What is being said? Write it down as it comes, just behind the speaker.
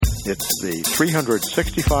It's the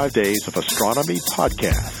 365 Days of Astronomy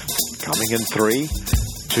podcast. Coming in 3,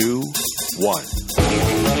 2, 1.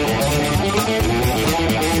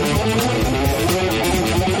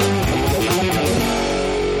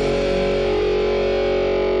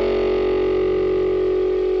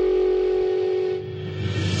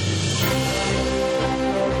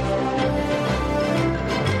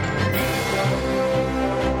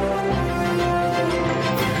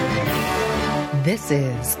 This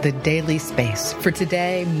is the Daily Space for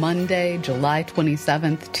today, Monday, July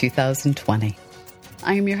 27th, 2020.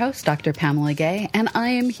 I am your host, Dr. Pamela Gay, and I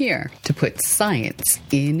am here to put science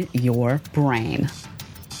in your brain.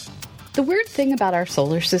 The weird thing about our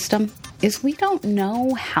solar system is we don't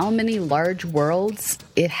know how many large worlds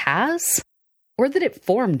it has or that it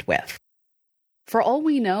formed with. For all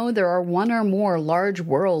we know, there are one or more large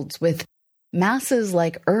worlds with masses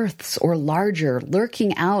like Earth's or larger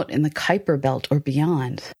lurking out in the Kuiper Belt or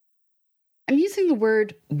beyond. I'm using the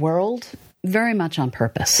word world very much on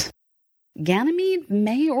purpose. Ganymede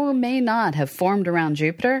may or may not have formed around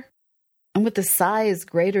Jupiter, and with a size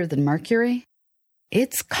greater than Mercury,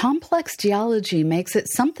 its complex geology makes it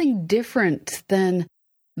something different than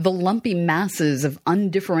the lumpy masses of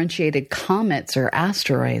undifferentiated comets or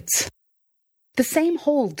asteroids. The same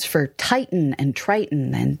holds for Titan and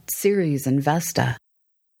Triton and Ceres and Vesta.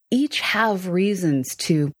 Each have reasons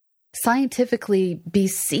to scientifically be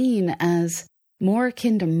seen as more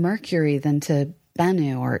akin to Mercury than to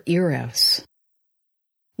Bennu or Eros.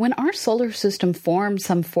 When our solar system formed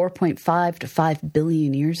some 4.5 to 5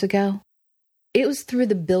 billion years ago, it was through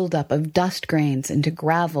the buildup of dust grains into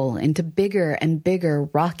gravel, into bigger and bigger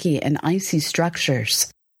rocky and icy structures,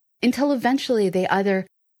 until eventually they either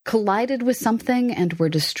collided with something and were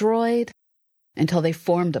destroyed, until they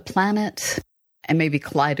formed a planet, and maybe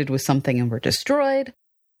collided with something and were destroyed,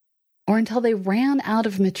 or until they ran out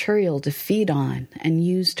of material to feed on and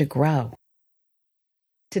use to grow.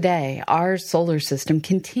 Today, our solar system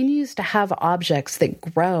continues to have objects that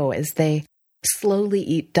grow as they slowly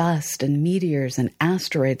eat dust and meteors and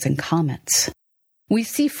asteroids and comets. We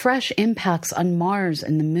see fresh impacts on Mars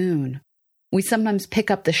and the Moon. We sometimes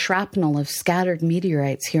pick up the shrapnel of scattered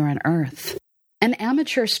meteorites here on Earth. And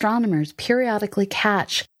amateur astronomers periodically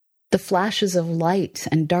catch the flashes of light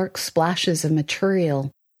and dark splashes of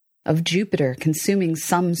material of Jupiter consuming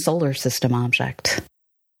some solar system object.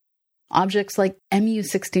 Objects like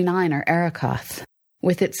Mu-69 or Arrokoth,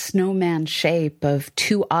 with its snowman shape of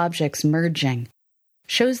two objects merging,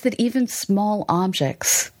 shows that even small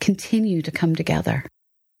objects continue to come together.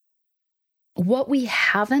 What we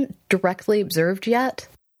haven't directly observed yet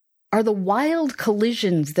are the wild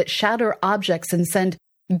collisions that shatter objects and send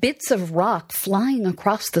bits of rock flying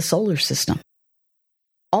across the solar system.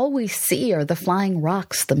 All we see are the flying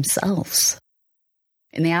rocks themselves.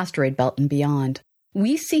 In the asteroid belt and beyond,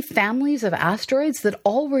 we see families of asteroids that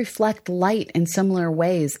all reflect light in similar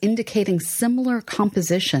ways, indicating similar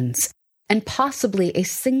compositions, and possibly a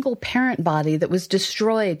single parent body that was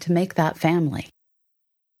destroyed to make that family.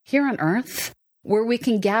 Here on Earth, where we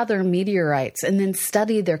can gather meteorites and then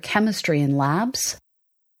study their chemistry in labs,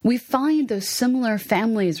 we find those similar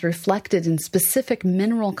families reflected in specific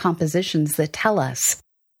mineral compositions that tell us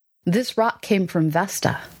this rock came from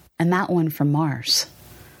Vesta and that one from Mars.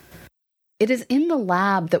 It is in the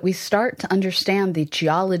lab that we start to understand the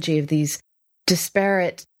geology of these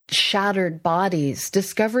disparate, shattered bodies,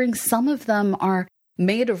 discovering some of them are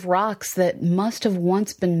made of rocks that must have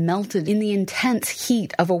once been melted in the intense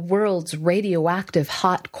heat of a world's radioactive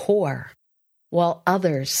hot core, while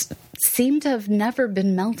others seem to have never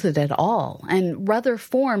been melted at all, and rather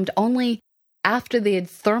formed only after they had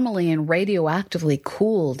thermally and radioactively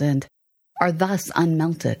cooled and are thus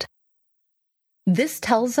unmelted. This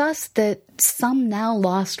tells us that some now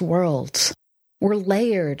lost worlds were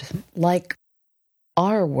layered like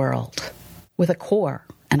our world, with a core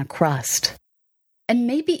and a crust, and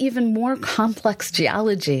maybe even more complex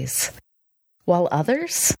geologies, while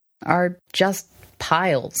others are just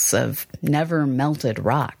piles of never-melted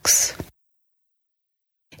rocks.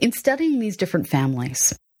 In studying these different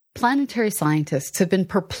families, planetary scientists have been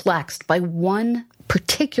perplexed by one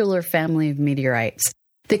particular family of meteorites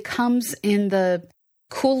that comes in the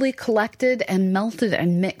coolly collected and melted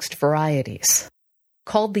and mixed varieties,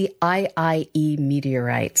 called the IIE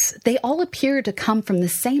meteorites. They all appear to come from the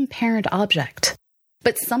same parent object,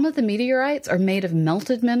 but some of the meteorites are made of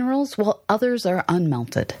melted minerals while others are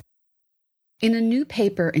unmelted. In a new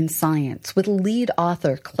paper in Science with lead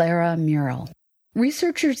author Clara Murrell,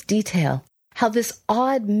 researchers detail how this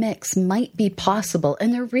odd mix might be possible,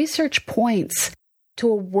 and their research points to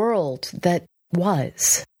a world that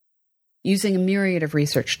was. Using a myriad of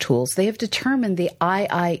research tools, they have determined the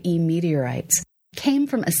IIE meteorites came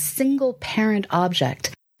from a single parent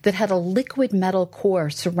object that had a liquid metal core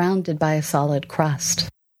surrounded by a solid crust.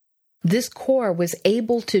 This core was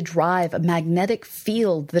able to drive a magnetic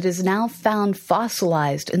field that is now found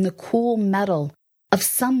fossilized in the cool metal of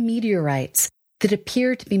some meteorites that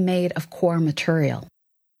appear to be made of core material.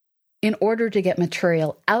 In order to get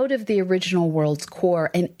material out of the original world's core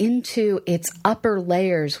and into its upper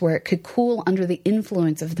layers where it could cool under the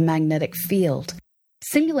influence of the magnetic field,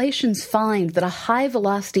 simulations find that a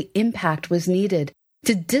high-velocity impact was needed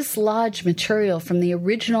to dislodge material from the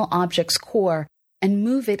original object's core and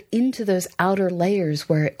move it into those outer layers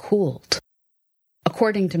where it cooled.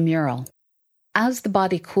 According to Murrell, as the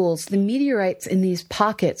body cools, the meteorites in these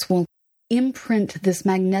pockets will imprint this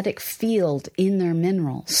magnetic field in their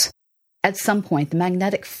minerals. At some point, the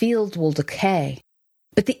magnetic field will decay,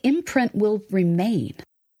 but the imprint will remain.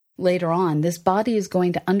 Later on, this body is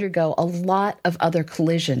going to undergo a lot of other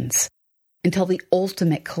collisions until the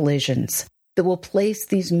ultimate collisions that will place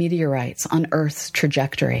these meteorites on Earth's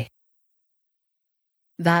trajectory.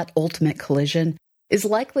 That ultimate collision is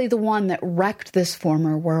likely the one that wrecked this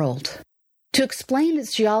former world. To explain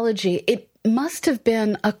its geology, it must have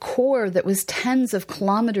been a core that was tens of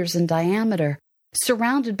kilometers in diameter,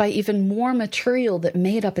 surrounded by even more material that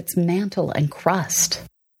made up its mantle and crust.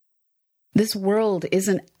 This world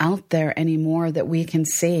isn't out there anymore that we can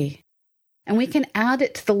see. And we can add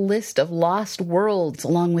it to the list of lost worlds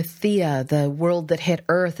along with Theia, the world that hit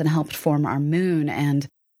Earth and helped form our moon, and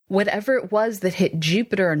whatever it was that hit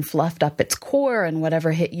Jupiter and fluffed up its core, and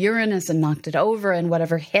whatever hit Uranus and knocked it over, and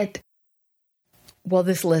whatever hit... Well,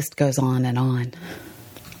 this list goes on and on.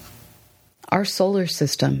 Our solar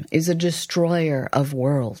system is a destroyer of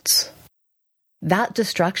worlds. That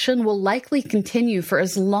destruction will likely continue for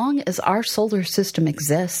as long as our solar system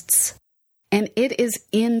exists. And it is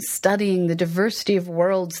in studying the diversity of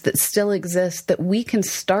worlds that still exist that we can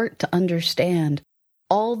start to understand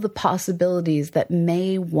all the possibilities that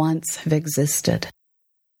may once have existed.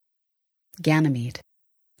 Ganymede,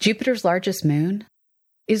 Jupiter's largest moon,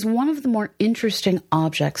 is one of the more interesting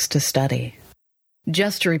objects to study.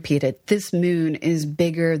 Just to repeat it, this moon is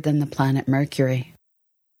bigger than the planet Mercury.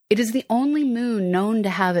 It is the only moon known to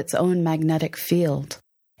have its own magnetic field,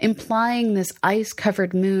 implying this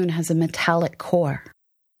ice-covered moon has a metallic core.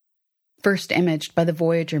 First imaged by the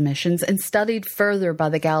Voyager missions and studied further by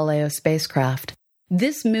the Galileo spacecraft,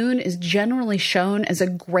 this moon is generally shown as a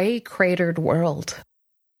gray cratered world.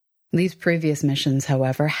 These previous missions,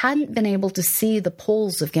 however, hadn't been able to see the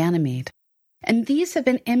poles of Ganymede, and these have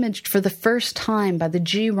been imaged for the first time by the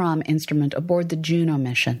GROM instrument aboard the Juno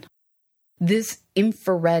mission. This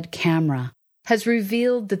infrared camera has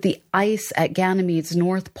revealed that the ice at Ganymede's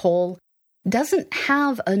North Pole doesn't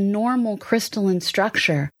have a normal crystalline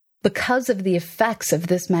structure because of the effects of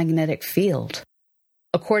this magnetic field.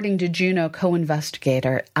 According to Juno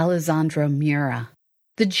co-investigator Alessandro Mura,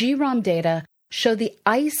 the GROM data show the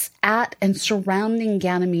ice at and surrounding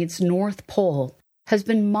Ganymede's North Pole has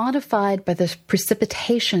been modified by the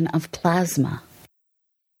precipitation of plasma.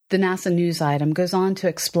 The NASA news item goes on to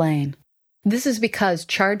explain, this is because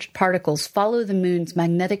charged particles follow the moon's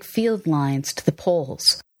magnetic field lines to the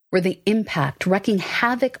poles, where they impact, wreaking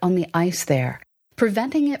havoc on the ice there,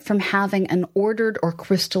 preventing it from having an ordered or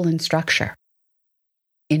crystalline structure.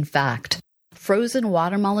 In fact, frozen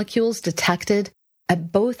water molecules detected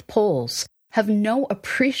at both poles have no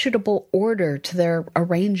appreciable order to their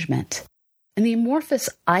arrangement, and the amorphous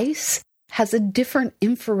ice has a different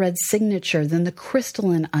infrared signature than the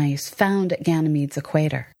crystalline ice found at Ganymede's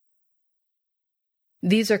equator.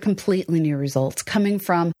 These are completely new results coming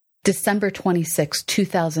from December 26,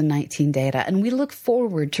 2019 data, and we look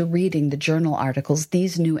forward to reading the journal articles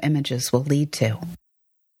these new images will lead to.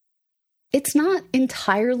 It's not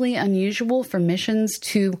entirely unusual for missions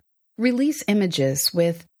to release images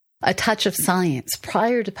with a touch of science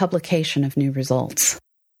prior to publication of new results.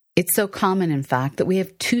 It's so common, in fact, that we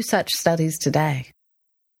have 2 such studies today.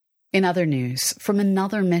 In other news, from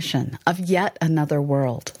another mission of yet another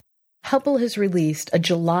world, Hubble has released a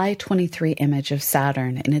July 23 image of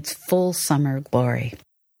Saturn in its full summer glory.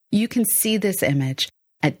 You can see this image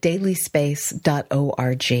at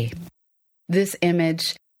dailyspace.org. This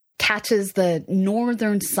image catches the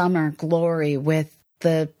northern summer glory with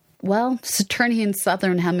the, Saturnian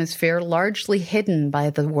southern hemisphere largely hidden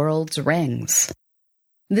by the world's rings.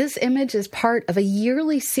 This image is part of a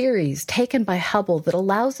yearly series taken by Hubble that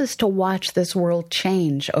allows us to watch this world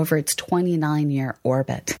change over its 29-year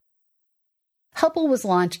orbit. Hubble was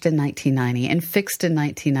launched in 1990 and fixed in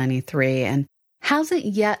 1993, and hasn't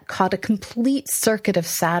yet caught a complete circuit of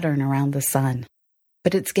Saturn around the sun,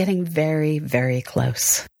 but it's getting very, very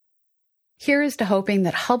close. Here is to hoping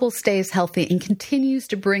that Hubble stays healthy and continues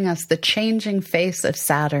to bring us the changing face of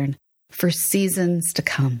Saturn for seasons to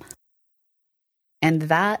come. And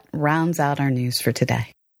that rounds out our news for today.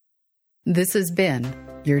 This has been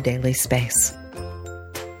your Daily Space.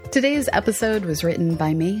 Today's episode was written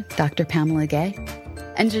by me, Dr. Pamela Gay.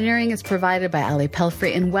 Engineering is provided by Ali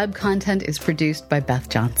Pelfrey, and web content is produced by Beth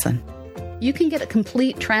Johnson. You can get a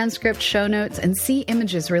complete transcript, show notes, and see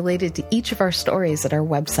images related to each of our stories at our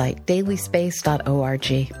website,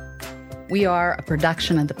 dailyspace.org. We are a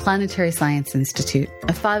production of the Planetary Science Institute,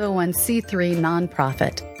 a 501c3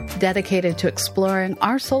 nonprofit dedicated to exploring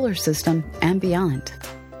our solar system and beyond.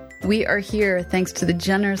 We are here thanks to the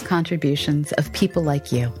generous contributions of people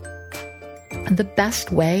like you. The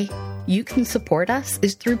best way you can support us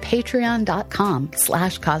is through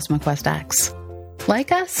patreon.com/CosmoQuestX.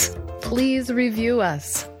 Like us? Please review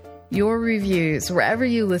us. Your reviews, wherever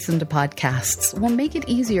you listen to podcasts, will make it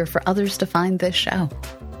easier for others to find this show.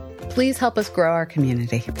 Please help us grow our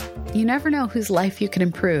community. You never know whose life you can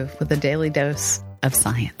improve with a daily dose of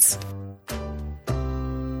science.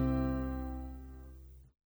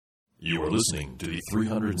 You are listening to the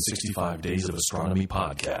 365 Days of Astronomy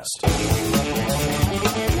podcast.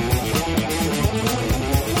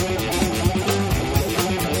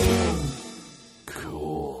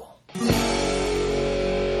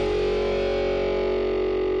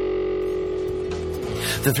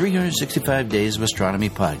 The 365 Days of Astronomy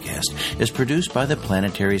podcast is produced by the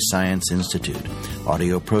Planetary Science Institute.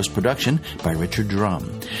 Audio post-production by Richard Drum.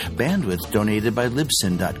 Bandwidth donated by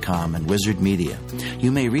Libsyn.com and Wizard Media.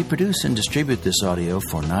 You may reproduce and distribute this audio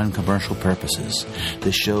for non-commercial purposes.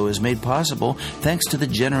 This show is made possible thanks to the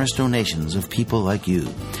generous donations of people like you.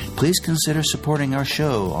 Please consider supporting our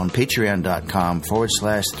show on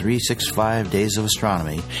patreon.com/365 Days of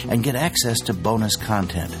Astronomy and get access to bonus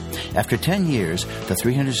content. After 10 years, the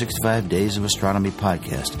 365 Days of Astronomy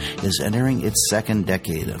podcast is entering its second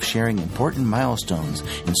decade of sharing important milestones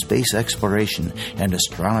in space exploration and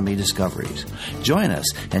astronomy discoveries. Join us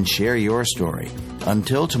and share your story.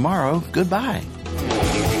 Until tomorrow, goodbye.